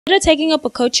Taking up a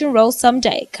coaching role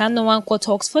someday, Kanu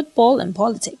talks football and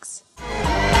politics.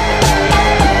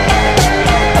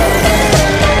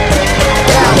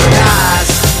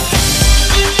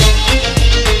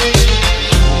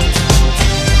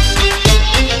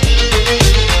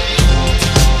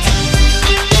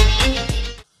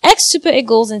 Ex-Super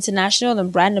Eagles international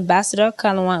and brand ambassador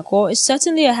Kanu is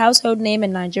certainly a household name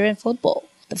in Nigerian football.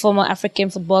 The former African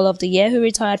Footballer of the Year, who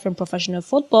retired from professional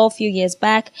football a few years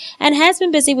back and has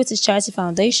been busy with his charity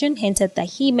foundation, hinted that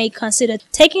he may consider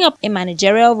taking up a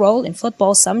managerial role in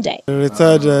football someday. I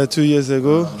retired 3 years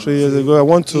ago. I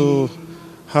want to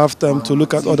have time to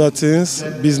look at other things,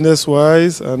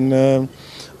 business-wise, and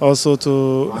also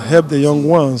to help the young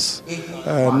ones,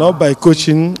 not by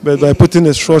coaching, but by putting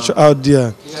a structure out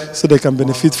there so they can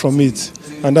benefit from it.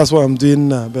 And that's what I'm doing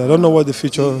now, but I don't know what the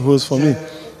future holds for me.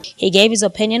 He gave his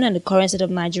opinion on the current state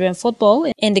of Nigerian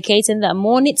football, indicating that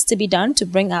more needs to be done to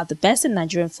bring out the best in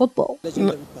Nigerian football.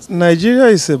 Nigeria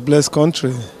is a blessed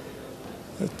country.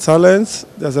 Talent,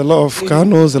 there's a lot of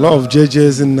Kanus, a lot of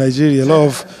JJs in Nigeria, a lot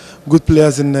of good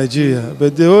players in Nigeria.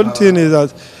 But the whole thing is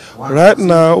that right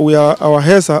now our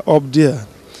heads are up there.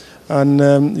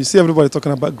 And you see everybody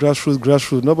talking about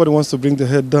grassroots. Nobody wants to bring the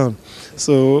head down.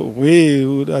 So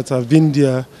we that have been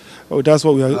there, that's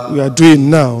what we are doing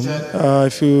now.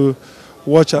 If you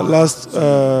watch at last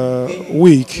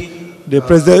week, the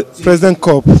President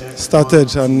Cup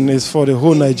started, and it's for the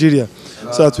whole Nigeria,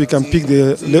 so that we can pick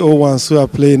the little ones who are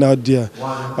playing out there.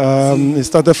 It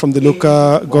started from the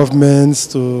local governments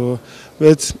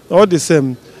but all the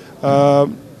same.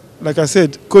 Like I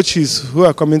said, coaches who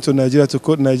are coming to Nigeria to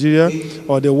coach Nigeria,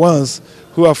 or the ones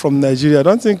who are from Nigeria, I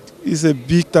don't think it's a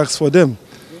big tax for them.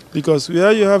 Because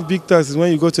where you have big taxes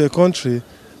when you go to a country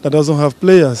that doesn't have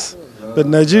players. But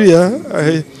Nigeria,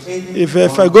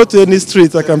 if I go to any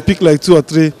street, I can pick like 2 or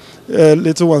 3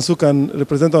 little ones who can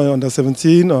represent on under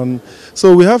 17.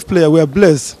 So we have players, we are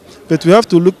blessed. But we have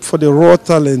to look for the raw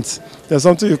talent. There's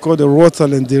something you call the raw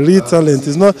talent, the real talent.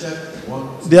 It's not,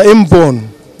 they are inborn.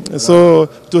 So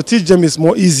to teach them is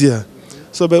more easier.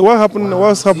 So but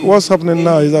what's happening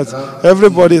now is that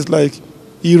everybody is like,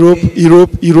 Europe.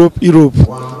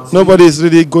 Nobody is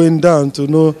really going down to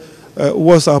know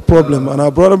what's our problem, and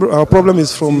our problem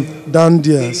is from down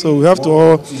there. So we have to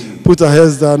all put our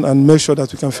heads down and make sure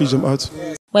that we can fish them out.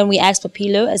 When we asked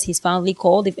Papilo, as he's fondly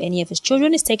called, if any of his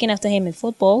children is taken after him in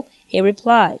football, he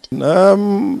replied,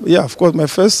 yeah, of course, my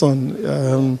first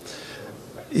son.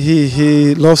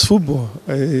 He loves football.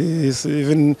 He's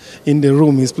even in the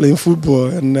room, he's playing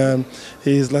football, and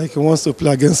he's like, he wants to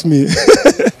play against me.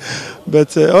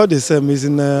 But all the same, he's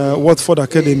in Watford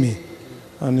Academy,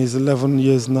 and he's 11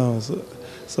 years now.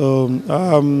 So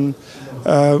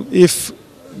if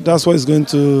that's what he's going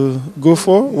to go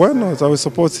for, why not? I will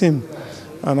support him.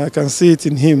 And I can see it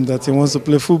in him that he wants to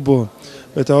play football.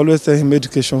 But I always tell him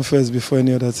education first before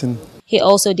any other thing. He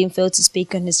also didn't fail to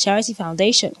speak on his charity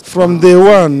foundation. From day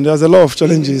one, there's a lot of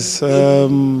challenges.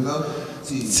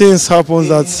 Things happen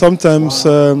that sometimes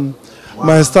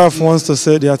my staff wants to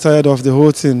say they are tired of the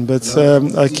whole thing, but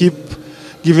I keep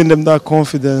giving them that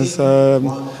confidence,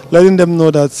 letting them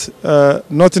know that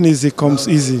nothing easy comes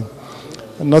easy.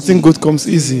 Nothing good comes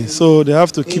easy, so they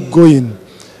have to keep going.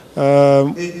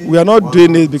 We are not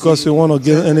doing it because we want to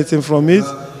gain anything from it,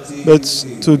 but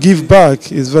to give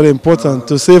back is very important,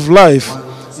 to save life,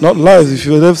 not lives. If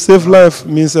you save life,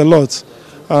 means a lot.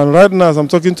 And right now, as I'm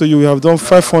talking to you, we have done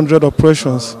 500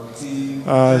 operations.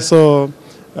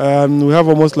 We have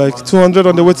almost like 200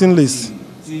 on the waiting list.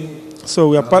 So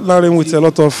we are partnering with a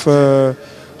lot of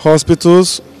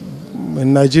hospitals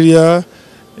in Nigeria,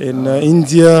 in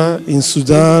India, in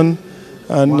Sudan.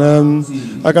 And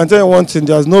I can tell you one thing,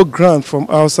 there's no grant from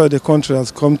outside the country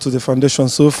that's come to the foundation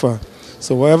so far.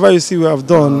 So whatever you see we have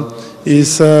done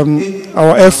is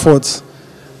our efforts,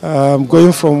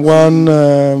 going from one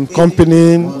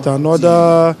company to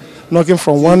another, knocking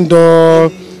from one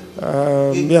door.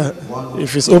 Yeah,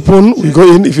 if it's open, we go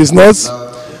in. If it's not,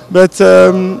 but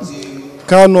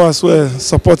Kanu as well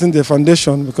supporting the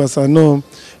foundation, because I know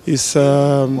it's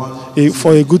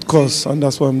for a good cause, and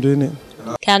that's why I'm doing it.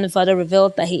 Kanu further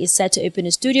revealed that he is set to open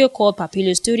a studio called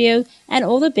Papilo Studio and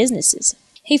other businesses.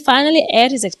 He finally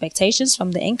aired his expectations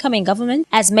from the incoming government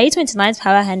as May 29th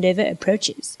power handover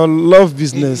approaches. I love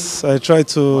business. I try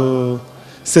to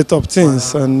set up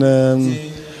things and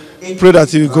pray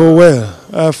that it will go well.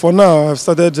 For now, I've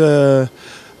started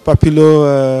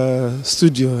Papilo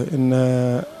Studio in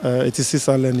 86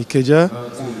 Allen Ikeja.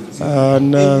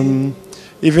 And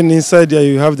even inside there,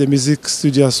 you have the music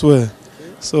studio as well.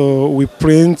 So we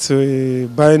print, we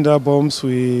bind albums,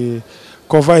 we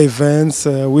cover events,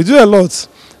 we do a lot.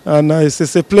 and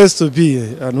it's a place to be.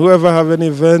 And whoever have any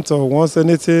event or wants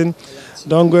anything,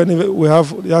 don't go anywhere. We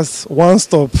have just one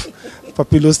stop,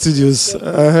 Papilo Studios,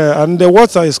 and the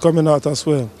water is coming out as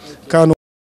well. Kanu.